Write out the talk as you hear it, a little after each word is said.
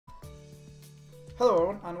Hello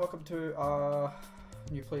everyone, and welcome to a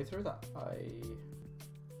new playthrough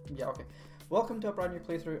Welcome to a brand new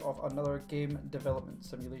playthrough of another game development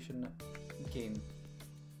simulation game.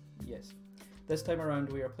 Yes. This time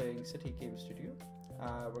around we are playing City Game Studio.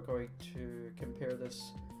 We're going to compare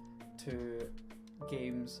this to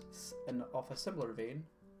games of a similar vein,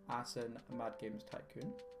 as in Mad Games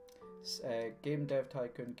Tycoon. Game Dev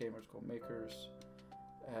Tycoon, Gamers Go Makers,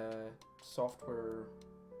 Software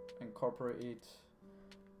Incorporated.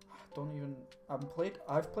 I've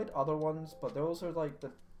played other ones, but those are like the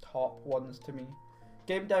top ones to me.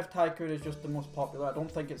 Game Dev Tycoon is just the most popular. I don't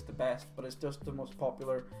think it's the best, but it's just the most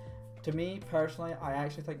popular. To me personally, I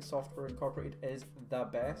actually think Software Incorporated is the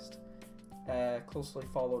best, closely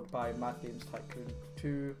followed by Mad Games Tycoon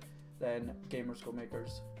 2, then Gamers Go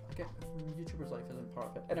Makers. Okay, YouTuber's life isn't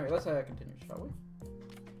part of it. Anyway, let's continue, shall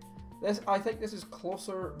we? I think this is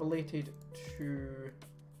closer related to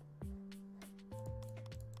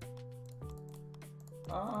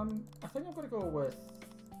I think I'm going to go with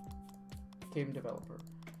game developer.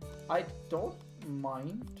 I don't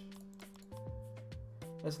mind.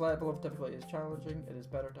 This level of difficulty is challenging. It is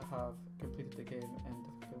better to have completed the game in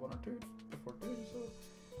difficulty 1 or 2 before doing so.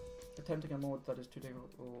 Attempting a mode that is too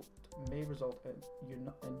difficult may result in you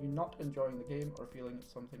not enjoying the game or feeling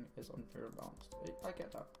something is unfair and balanced. I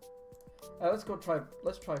get that.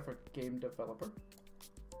 Let's try for game developer.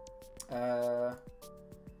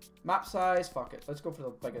 Map size, fuck it. Let's go for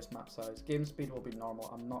the biggest map size. Game speed will be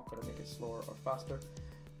normal. I'm not going to make it slower or faster.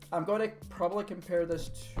 I'm going to probably compare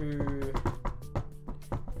this to...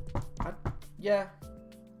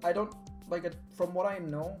 I don't like it. From what I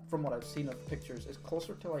know, from what I've seen of pictures, it's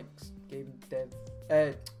closer to like Game Dev...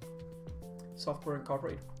 Software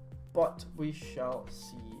Incorporated. But we shall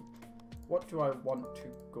see. What do I want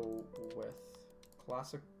to go with?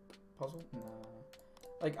 Classic puzzle? Nah.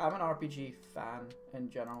 Like, I'm an RPG fan in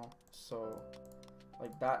general, so,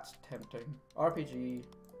 like, that's tempting. RPG,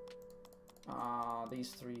 these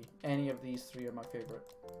three, any of these three are my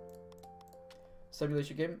favorite.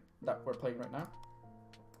 Simulation game that we're playing right now.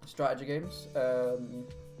 Strategy games,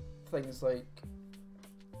 things like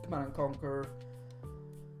Command and Conquer.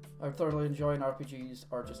 I'm thoroughly enjoying RPGs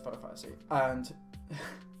or just Final Fantasy. And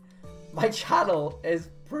my channel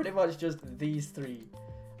is pretty much just these three.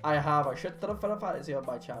 I have a shit ton of Final Fantasy on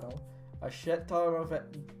my channel, a shit ton of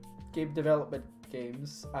game development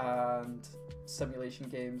games, and simulation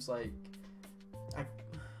games. Like,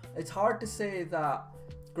 it's hard to say that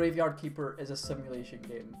Graveyard Keeper is a simulation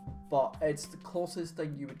game, but it's the closest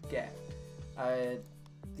thing you would get.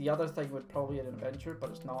 The other thing would probably be an adventure, but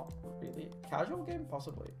it's not really. Casual game,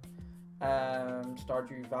 possibly.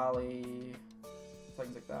 Stardew Valley,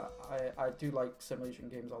 things like that. I do like simulation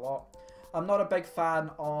games a lot. I'm not a big fan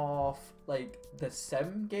of like the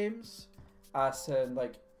sim games, as in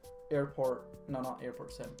like not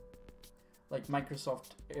airport sim, like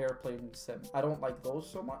Microsoft Airplane Sim. I don't like those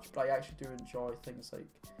so much, but I actually do enjoy things like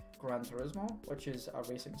Gran Turismo, which is a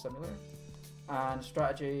racing simulator, and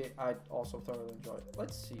strategy I also thoroughly enjoy.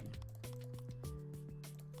 Let's see.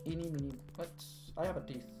 I have a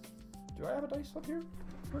dice. Do I have a dice up here?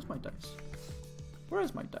 Where's my dice? Where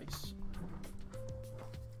is my dice?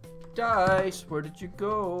 Dice, where did you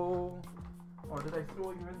go? Or did I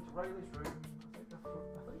throw you into Riley's room? I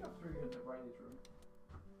think I threw you into Riley's room.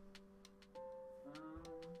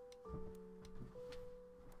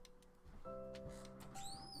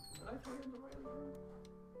 Did I throw you into Riley's room?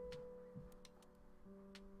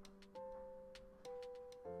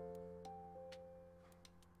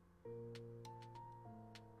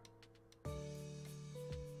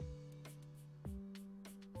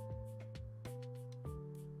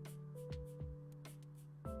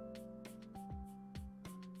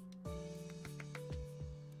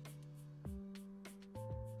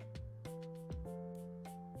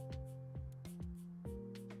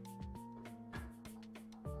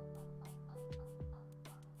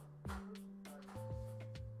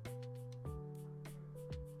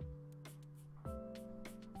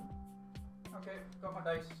 Okay, got my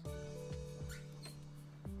dice.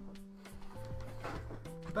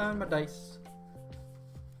 Found my dice.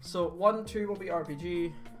 So 1, 2 will be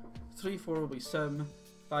RPG, 3, 4 will be sim,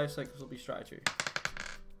 5, 6 will be strategy.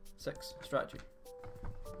 6, strategy.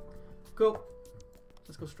 Cool.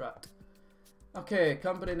 Let's go strat. Okay,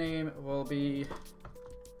 company name will be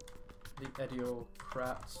the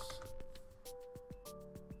Idiocrats.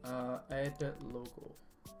 Edit logo.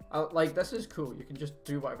 Like, this is cool. You can just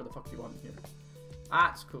do whatever the fuck you want here.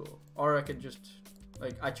 That's cool. Or I can just,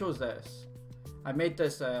 like, I chose this. I made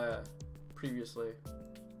this previously.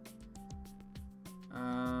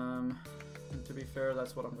 And to be fair,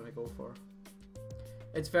 that's what I'm gonna go for.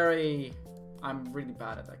 It's very... I'm really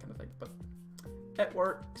bad at that kind of thing, but it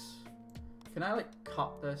works. Can I, like,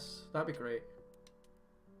 cut this? That'd be great.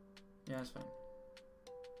 Yeah, it's fine.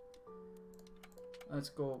 Let's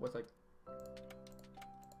go with, like...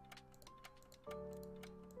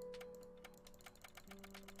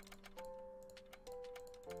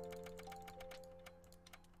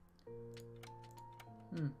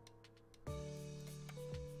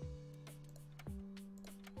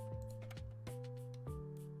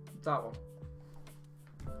 That one.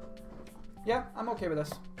 Yeah, I'm okay with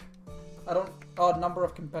this. I don't... Odd number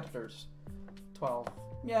of competitors. 12.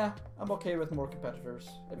 Yeah, I'm okay with more competitors.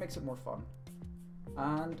 It makes it more fun.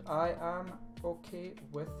 And I am okay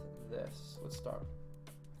with this. Let's start.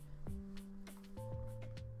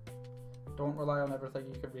 Don't rely on everything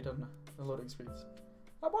you can read on the loading screens.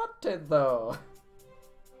 I want it though.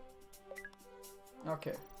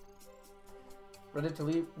 Okay. Ready to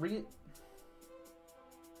leave?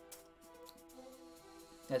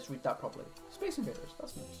 Let's read that properly. Space Invaders,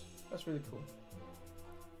 that's nice. That's really cool.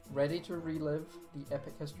 Ready to relive the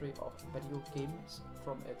epic history of video games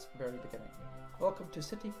from its very beginning. Welcome to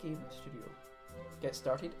City Game Studio. Get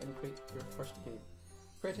started and create your first game.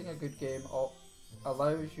 Creating a good game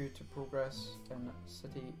allows you to progress in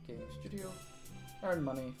City Game Studio, earn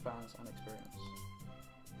money, fans, and experience.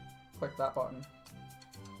 Click that button.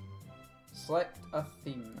 Select a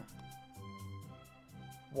theme.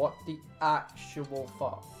 What the actual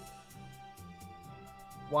fuck?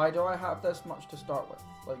 Why do I have this much to start with?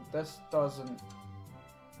 Like, this doesn't...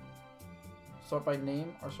 Sort by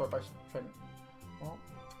name or sort by trend? What?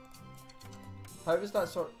 How does that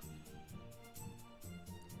sort...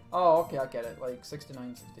 Oh, okay, I get it. Like,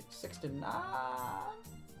 69, 60, 69...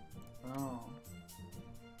 Oh.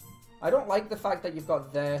 I don't like the fact that you've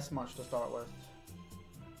got this much to start with.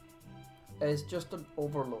 It's just an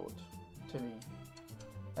overload to me.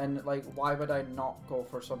 And, like, why would I not go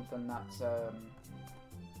for something that's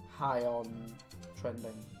high on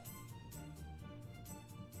trending?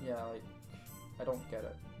 Yeah, like, I don't get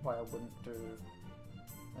it. Why I wouldn't do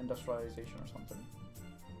industrialization or something.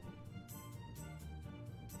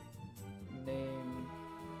 Name.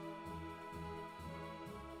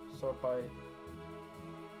 Sort by...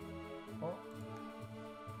 What?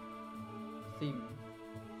 Theme.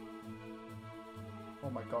 Oh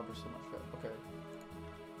my god, there's so much shit. Okay.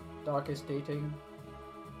 Darkest Dating.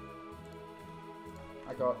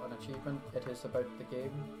 I got an achievement. It is about the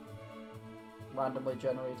game. Randomly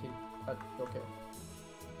generated. Okay.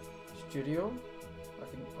 Studio. I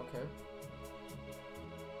think. Okay.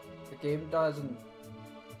 The game doesn't.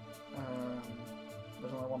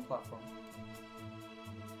 There's only one platform.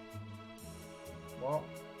 What?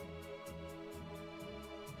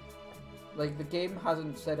 Like, the game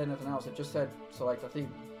hasn't said anything else. It just said select a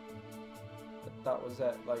theme. That was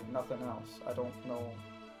it, like nothing else. I don't know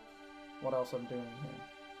what else I'm doing here.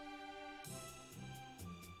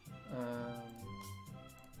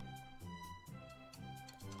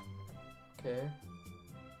 Okay.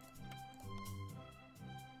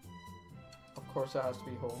 Of course it has to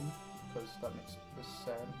be home, because that makes the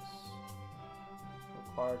sense.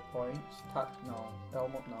 Required points. No.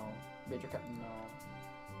 Elmo, no. Major cat,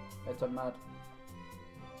 no. It's a mad...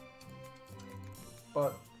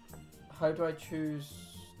 But... How do I choose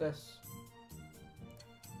this?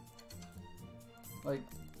 Like,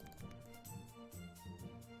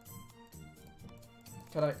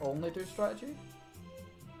 can I only do strategy?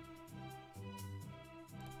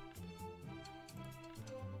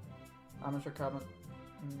 Amateur cabinet,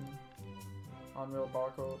 Unreal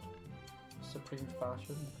Barcode, Supreme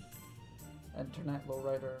Fashion, Internet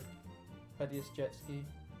Lowrider, Hideous Jet Ski.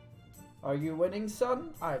 Are you winning,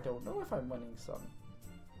 son? I don't know if I'm winning, son.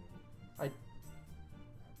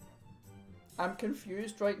 I'm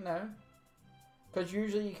confused right now, because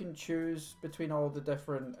usually you can choose between all the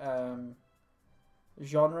different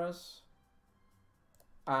genres,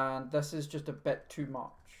 and this is just a bit too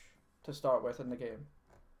much to start with in the game.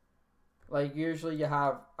 Like, usually you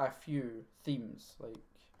have a few themes, like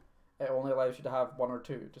it only allows you to have one or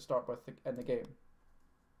two to start with in the game.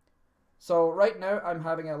 So right now I'm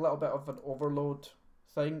having a little bit of an overload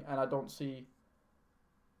thing, and I don't see...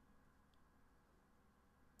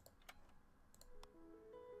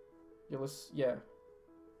 Yeah.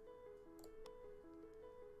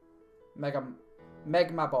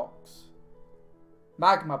 Magma box.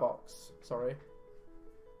 Sorry.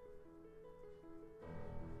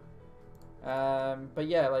 But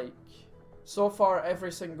yeah, like, so far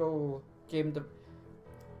every single game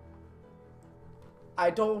I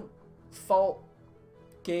don't fault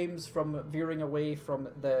games from veering away from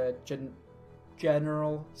the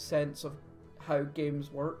general sense of how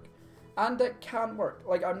games work. And it can work.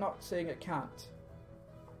 Like, I'm not saying it can't.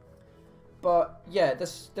 But yeah,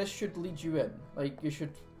 this should lead you in. Like, you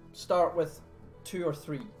should start with 2 or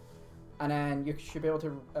 3. And then you should be able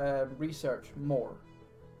to research more.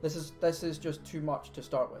 This is just too much to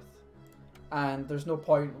start with. And there's no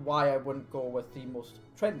point why I wouldn't go with the most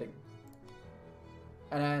trending.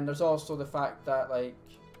 And then there's also the fact that, like,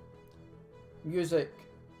 music,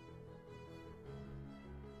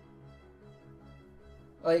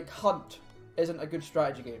 like Hunt isn't a good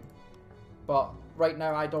strategy game, but right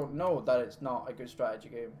now I don't know that it's not a good strategy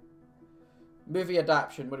game. Movie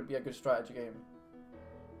adaptation, would it be a good strategy game?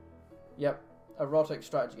 Yep, erotic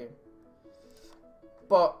strategy game.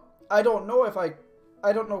 But I don't know if I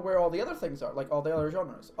don't know where all the other things are, like all the other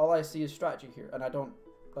genres. All I see is strategy here, and I don't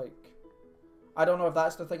know if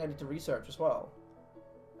that's the thing I need to research as well.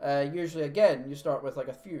 Usually, again, you start with like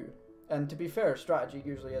a few, and to be fair, strategy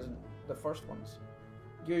usually isn't the first ones.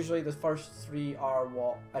 Usually the first 3 are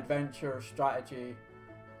what? Adventure, strategy,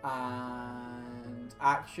 and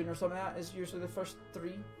action or something like that is usually the first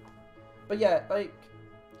 3. But yeah, like,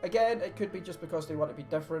 again, it could be just because they want to be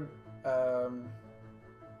different. I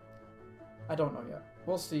don't know yet.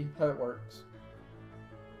 We'll see how it works.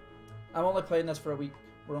 I'm only playing this for a week.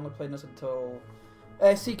 We're only playing this until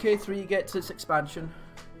CK3 gets its expansion.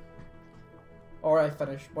 Or I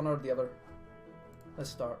finish, one or the other.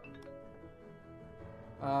 Let's start.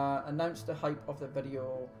 Announce the hype of the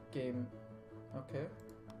video game. Okay.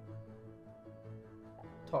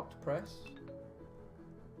 Top to press.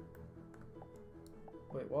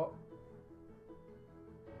 Wait, what?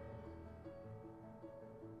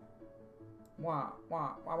 Wow.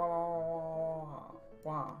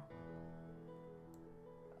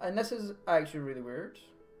 And this is actually really weird.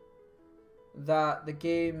 That the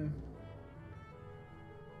game...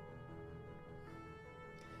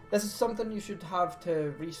 This is something you should have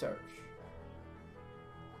to research.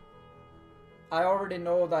 I already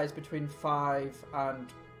know that it's between 5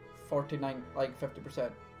 and 49, like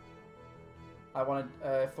 50%. I want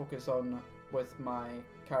to focus on with my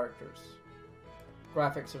characters.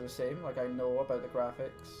 Graphics are the same, like I know about the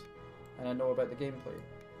graphics and I know about the gameplay.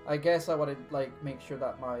 I guess I want to like make sure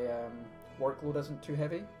that my workload isn't too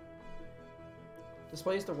heavy.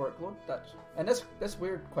 Displays the workload. And this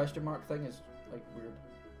weird question mark thing is like weird.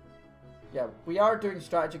 Yeah, we are doing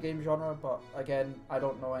strategy game genre, but again, I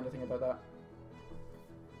don't know anything about that.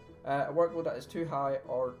 A workload that is too high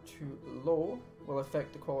or too low will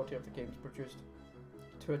affect the quality of the games produced.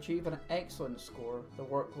 To achieve an excellent score, the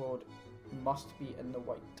workload must be in the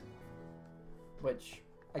white. Which,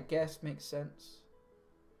 I guess, makes sense.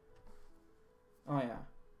 Oh yeah.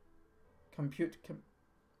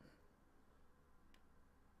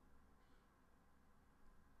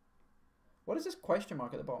 What is this question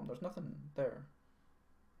mark at the bottom? There's nothing there.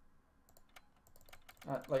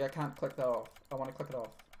 Like I can't click that off. I want to click it off.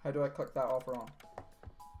 How do I click that off or on?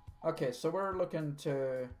 Okay, so we're looking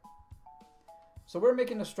to... So we're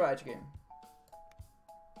making a strategy game.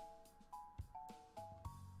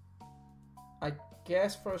 I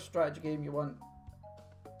guess for a strategy game you want...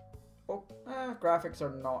 Oh, graphics are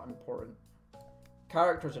not important.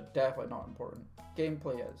 Characters are definitely not important.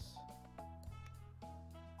 Gameplay is.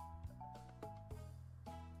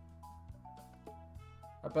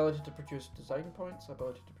 Ability to produce design points,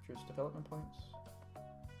 ability to produce development points.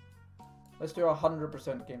 Let's do 100%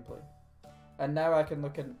 gameplay. And now I can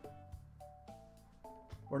look in...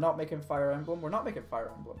 We're not making Fire Emblem. We're not making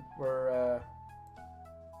Fire Emblem. We're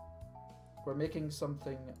making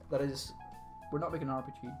something that is... We're not making an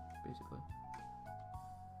RPG, basically.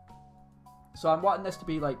 So I'm wanting this to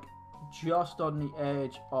be like just on the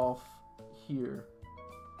edge of here.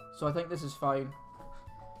 So I think this is fine.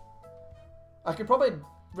 I could probably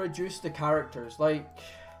reduce the characters. Like,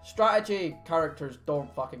 strategy characters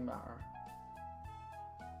don't fucking matter.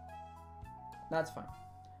 That's fine.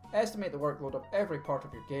 Estimate the workload of every part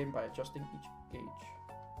of your game by adjusting each gauge.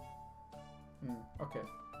 Okay.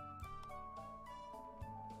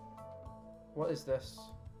 What is this?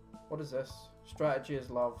 What is this? Strategy is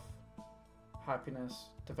love. Happiness.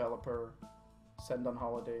 Developer. Send on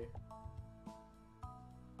holiday.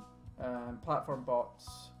 Platform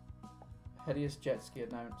bots. Hideous jet ski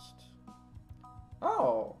announced.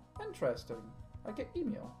 Oh, interesting. I get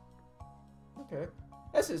email. Okay.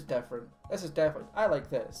 This is different. This is definitely... I like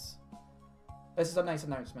this. This is a nice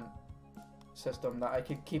announcement system that I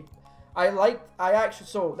could keep...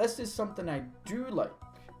 So, this is something I do like.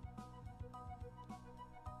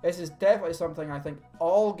 This is definitely something I think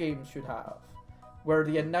all games should have. Where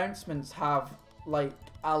the announcements have, like,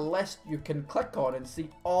 a list you can click on and see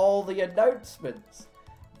all the announcements.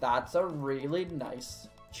 That's a really nice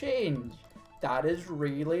change. That is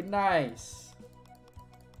really nice.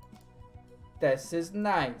 This is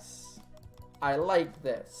nice. I like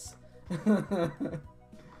this.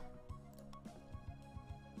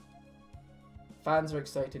 Fans are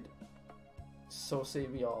excited. So say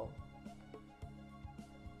we all.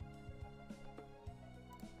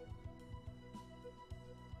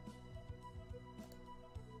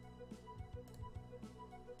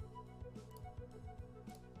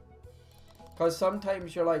 Because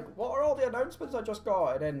sometimes you're like, what are all the announcements I just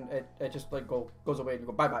got? And then it just like goes away and you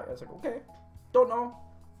go, bye bye. It's like, okay, don't know.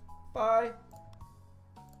 Bye.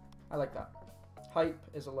 I like that. Hype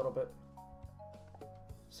is a little bit.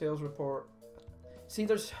 Sales report. See,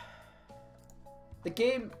 there's... The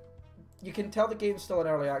game... You can tell the game's still in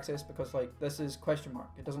early access because, like, this is question mark.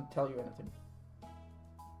 It doesn't tell you anything.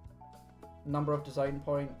 Number of design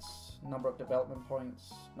points. Number of development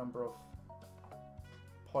points. Number of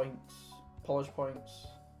points. Polish points.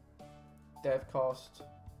 Dev cost.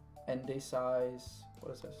 Indie size.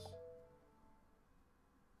 What is this?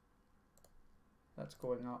 That's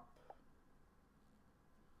going up.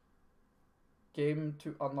 Game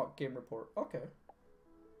to unlock game report. Okay.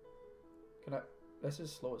 Can I... This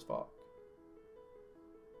is slow as fuck.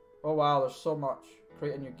 Oh wow, there's so much.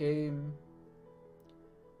 Create a new game.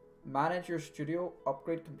 Manage your studio.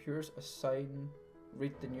 Upgrade computers. Assign.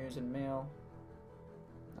 Read the news and mail.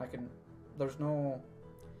 I can... There's no...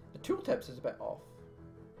 The tooltips is a bit off.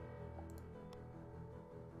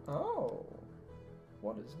 Oh.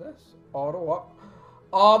 What is this? Auto up.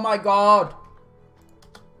 Oh my god!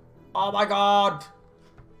 Oh my god!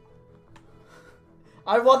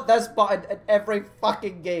 I want this button in every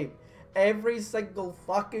fucking game. Every single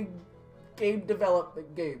fucking game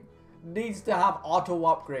development game needs to have auto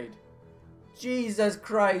upgrade. Jesus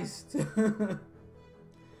Christ.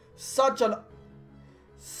 Such a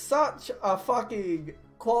fucking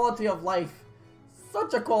quality of life.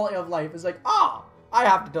 Such a quality of life. It's like, ah, I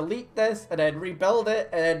have to delete this and then rebuild it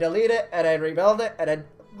and then delete it and then rebuild it and then,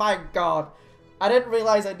 my god. I didn't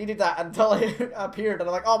realize I needed that until it appeared and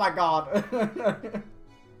I'm like, oh my god.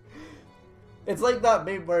 It's like that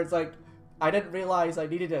meme where it's like, I didn't realize I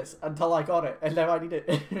needed this until I got it and now I need it.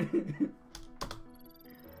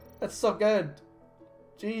 That's so good.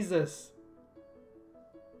 Jesus.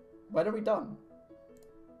 When are we done?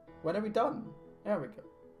 When are we done? There we go.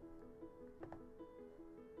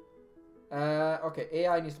 Okay,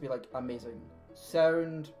 AI needs to be like amazing.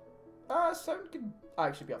 Sound. Sound can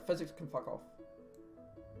actually be up. Physics can fuck off.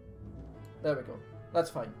 There we go. That's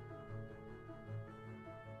fine.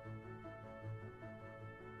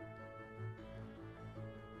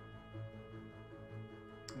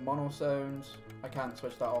 Mono sounds. I can't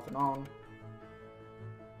switch that off and on.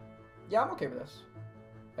 Yeah, I'm okay with this.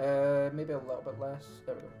 Maybe a little bit less.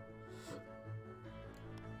 There we go.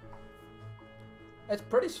 It's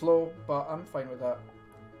pretty slow, but I'm fine with that.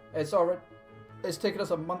 It's alright. It's taken us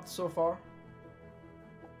a month so far.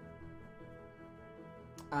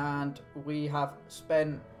 And we have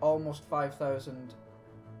spent almost 5,000.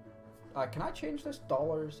 Can I change this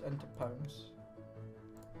dollars into pounds?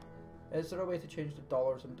 Is there a way to change the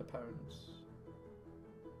dollars into pounds?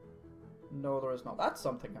 No, there is not. That's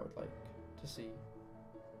something I would like to see.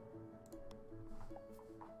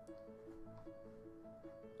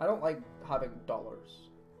 I don't like having dollars.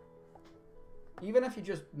 Even if you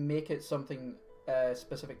just make it something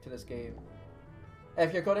specific to this game.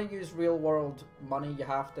 If you're going to use real world money, you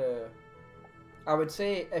have to... I would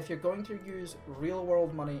say if you're going to use real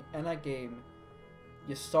world money in a game,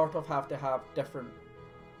 you sort of have to have different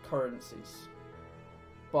currencies.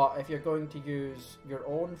 But if you're going to use your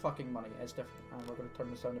own fucking money, it's different. And we're going to turn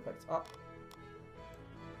the sound effects up.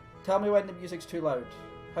 Tell me when the music's too loud.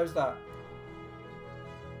 How's that?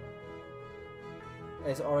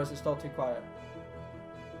 Or is it still too quiet?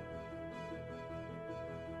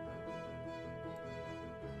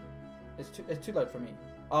 It's too loud for me.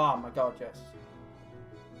 Oh my god, yes.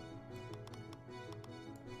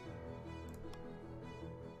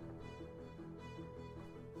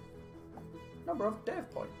 Number of dev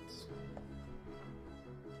points.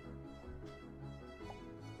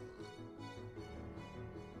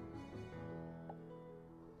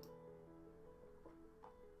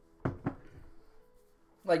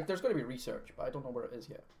 Like, there's going to be research, but I don't know where it is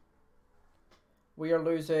yet. We are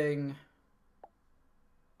losing...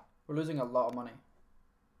 We're losing a lot of money.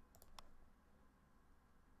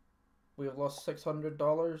 We have lost $600,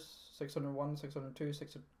 601, 602,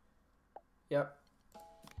 600... Yep.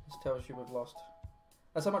 This tells you we've lost.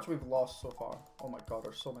 That's how much we've lost so far. Oh my god,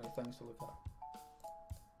 there's so many things to look at.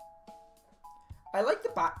 I like the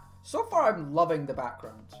back... So far, I'm loving the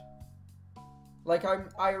background. Like,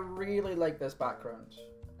 I really like this background.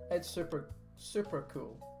 It's super, super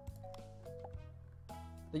cool.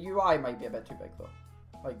 The UI might be a bit too big though.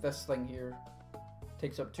 Like this thing here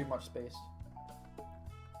takes up too much space.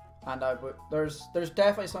 And I would, there's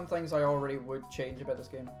definitely some things I already would change about this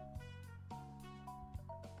game.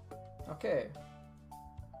 Okay.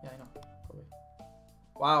 Yeah, I know. Probably.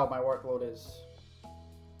 Wow, my workload is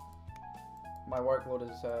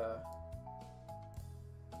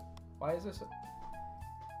why is this?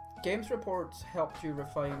 Games reports helped you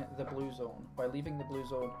refine the blue zone. By leaving the blue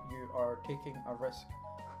zone, you are taking a risk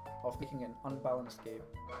of making an unbalanced game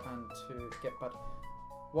and to get bad.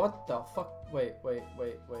 What the fuck? Wait.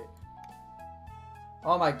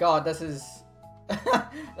 Oh my god, this is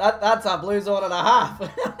that's a blue zone and a half.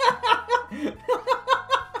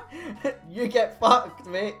 You get fucked,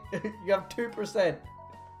 mate. You have 2%.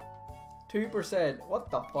 2%. What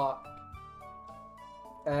the fuck?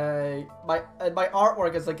 My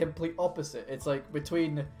artwork is the complete opposite. It's like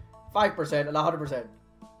between 5% and 100%.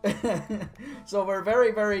 So we're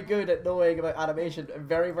very, very good at knowing about animation and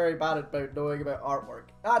very, very bad at knowing about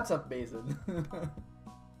artwork. That's amazing.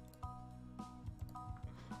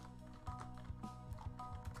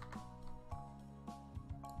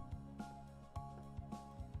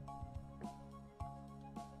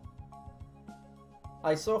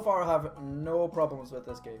 I so far have no problems with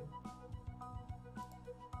this game.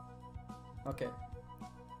 Okay.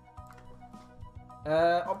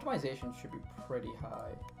 Optimization should be pretty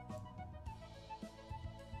high.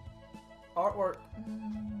 Artwork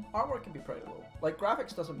can be pretty low. Like,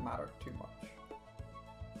 graphics doesn't matter too much.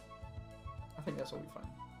 I think this will be fine.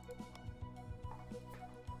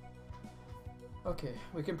 Okay,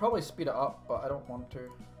 we can probably speed it up, but I don't want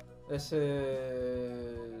to. This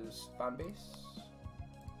is fanbase.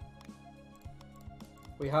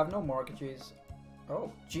 We have no mortgages.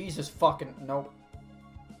 Oh, Jesus fucking, nope.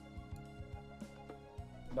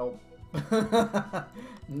 Nope.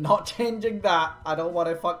 Not changing that. I don't want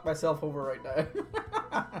to fuck myself over right now.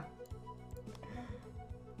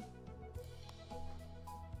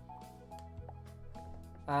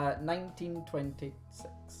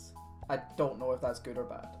 1926. I don't know if that's good or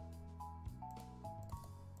bad.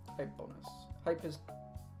 Hype bonus. Hype is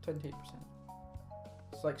 28%.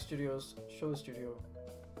 Select studios. Show the studio.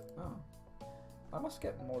 Oh. I must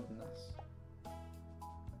get more than this.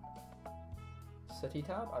 City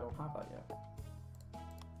tab? I don't have that yet.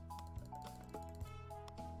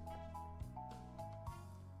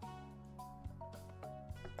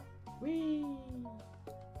 Whee!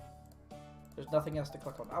 There's nothing else to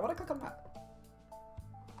click on. I want to click on that.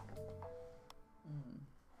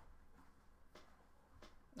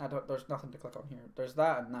 There's nothing to click on here. There's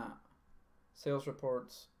that and that. Sales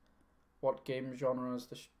reports. What game genres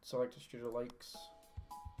the selected studio likes.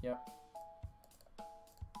 Yep.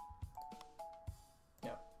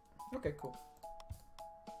 Yep. Okay, cool.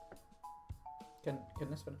 Can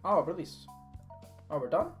this finish? Oh, release. Oh, we're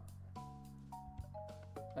done?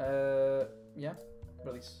 Yeah.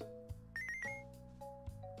 Release.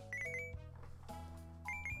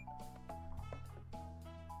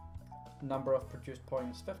 Number of produced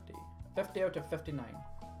points, 50. 50 out of 59.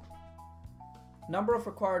 Number of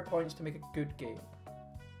required points to make a good game.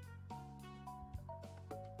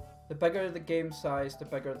 The bigger the game size, the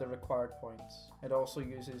bigger the required points. It also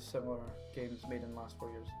uses similar games made in the last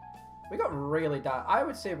 4 years. We got really I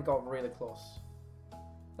would say we got really close.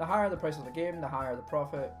 The higher the price of the game, the higher the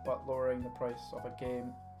profit, but lowering the price of a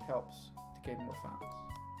game helps to gain more fans.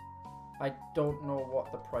 I don't know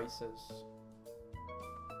what the price is.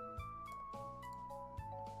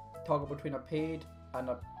 Toggle between a paid and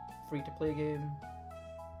a free-to-play game.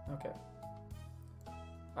 Okay.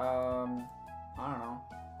 I don't know.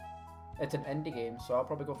 It's an indie game, so I'll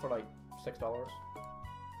probably go for like $6.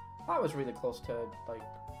 That was really close to like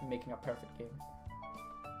making a perfect game.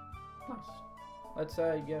 Nice. Let's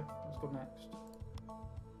yeah, let's go next.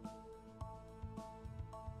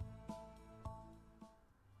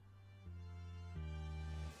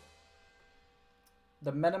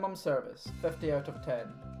 The minimum service, 50 out of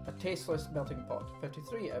 10. A tasteless melting pot,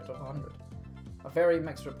 53 out of 100. A very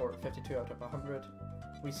mixed report, 52 out of 100.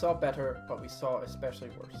 We saw better, but we saw especially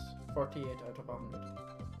worse, 48 out of 100.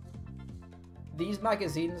 These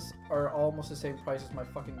magazines are almost the same price as my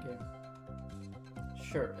fucking game.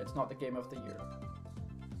 Sure, it's not the game of the year.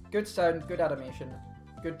 Good sound, good animation,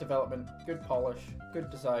 good development, good polish, good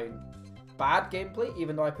design. Bad gameplay,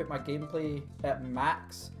 even though I put my gameplay at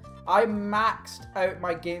max. I maxed out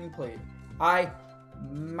my gameplay. I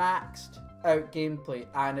maxed out gameplay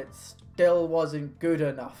and it still wasn't good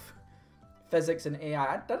enough. physics and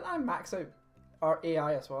AI. Didn't I max out our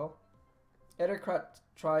AI as well? Itocrat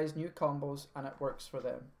tries new combos and it works for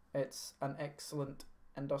them. It's an excellent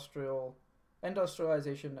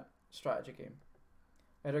industrialization strategy game.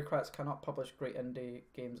 Itocrats cannot publish great indie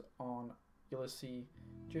games on Ulysses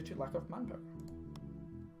due to lack of manpower.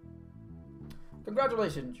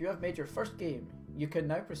 Congratulations, you have made your first game. You can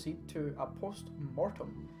now proceed to a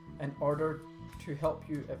post-mortem in order to help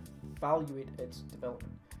you evaluate its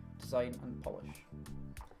development, design and polish.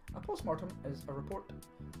 A post-mortem is a report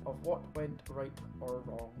of what went right or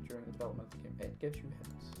wrong during the development of the game. It gives you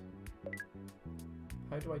hints.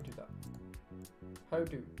 How do I do that? How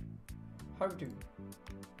do?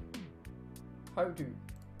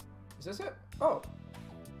 Is this it? Oh!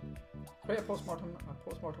 Create a post-mortem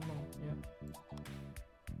role, yeah.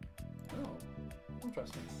 Oh,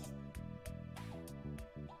 interesting.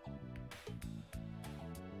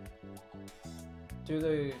 Do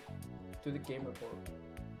the game report.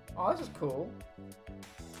 Oh, this is cool.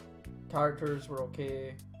 Characters were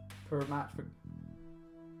okay. Poor match for...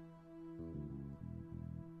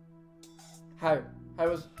 How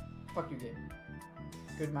was... Fuck you, game.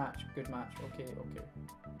 Good match, okay.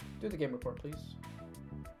 Do the game report, please.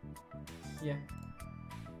 Yeah.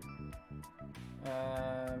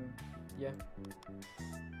 Yeah.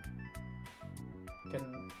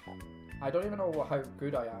 I don't even know how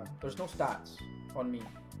good I am. There's no stats on me.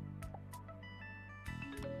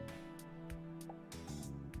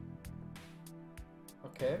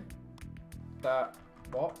 Okay.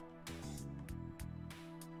 What?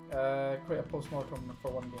 Create a post-mortem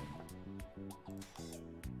for one game.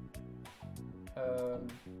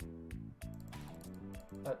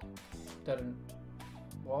 That didn't...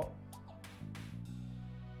 What?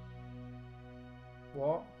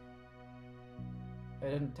 It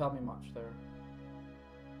didn't tell me much there.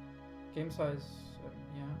 Game size,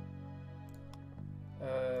 yeah.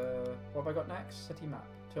 What have I got next? City map.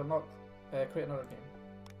 To unlock, create another game.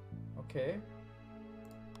 Okay.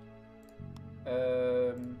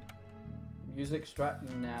 Music strat?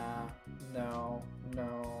 Nah. No.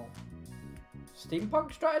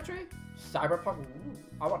 Steampunk strategy? Cyberpunk? Ooh.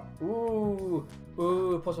 I want... Ooh.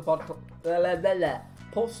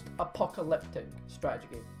 Post-apocalyptic strategy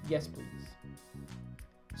game. Yes, please.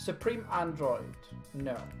 Supreme Android?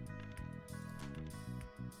 No.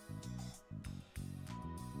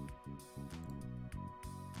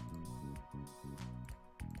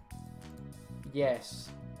 Yes.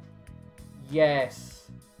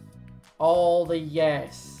 All the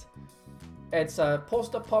yes. It's a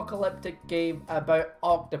post-apocalyptic game about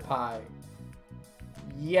octopi.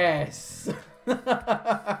 Yes.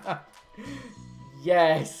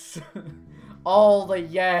 Yes. All the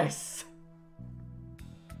yes.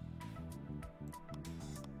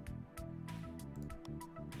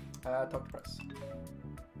 Talk to press.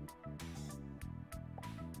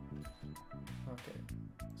 Okay.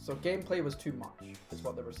 So gameplay was too much, is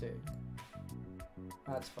what they were saying.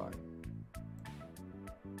 That's fine.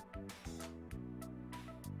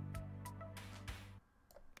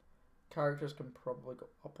 Characters can probably go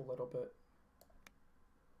up a little bit.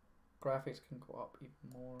 Graphics can go up even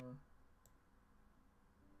more.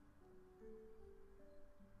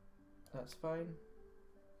 That's fine.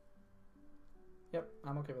 Yep,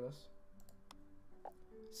 I'm okay with this.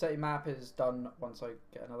 City map is done once I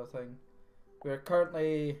get another thing. We're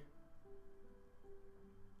currently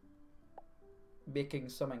making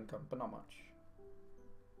some income, but not much.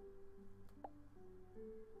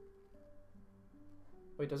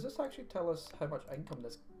 Wait, does this actually tell us how much income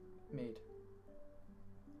this made?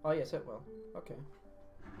 Oh yes, it will. Okay.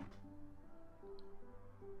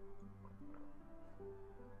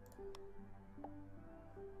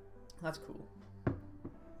 That's cool.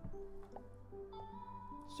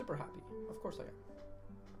 Super happy. Of course I am.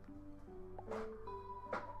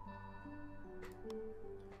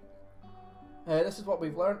 This is what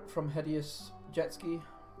we've learned from Hideous Jetski.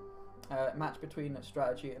 Match between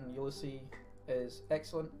strategy and Ulysses is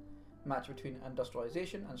excellent. Match between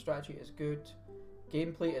industrialization and strategy is good.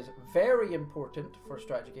 Gameplay is very important for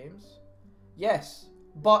strategy games. Yes,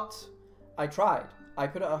 but I tried. I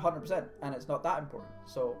put it at 100% and it's not that important.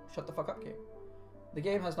 So shut the fuck up, game. The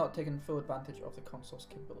game has not taken full advantage of the console's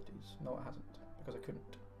capabilities. No, it hasn't, because I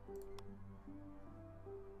couldn't.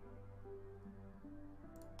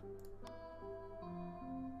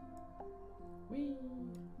 Whee!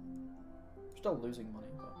 Still losing money,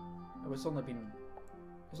 but it's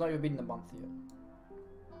not even been the month yet.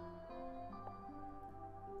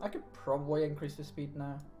 I could probably increase the speed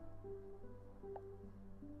now.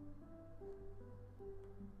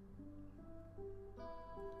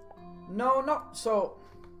 No, not so.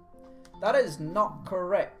 That is not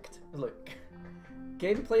correct. Look,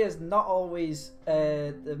 gameplay is not always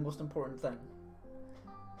the most important thing.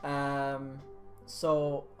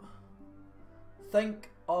 So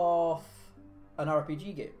think of an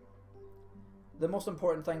RPG game. The most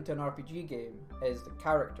important thing to an RPG game is the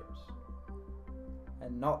characters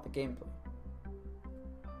and not the gameplay.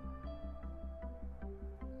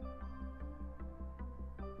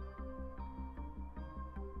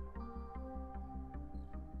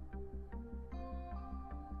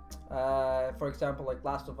 For example, like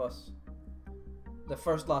Last of Us, the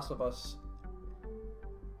first Last of Us,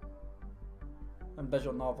 and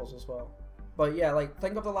visual novels as well. But yeah, like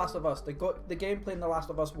think of The Last of Us. The gameplay in The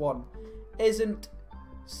Last of Us 1 isn't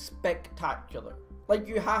spectacular. Like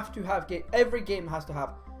you have to have every game has to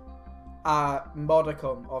have a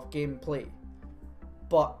modicum of gameplay,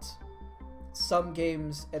 but some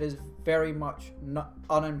games it is very much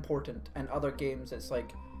unimportant, and other games it's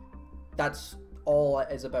like that's all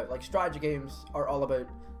it is about. Like strategy games are all about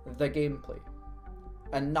the gameplay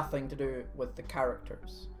and nothing to do with the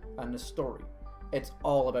characters and the story. It's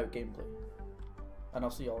all about gameplay. And I'll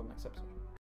see you all in the next episode.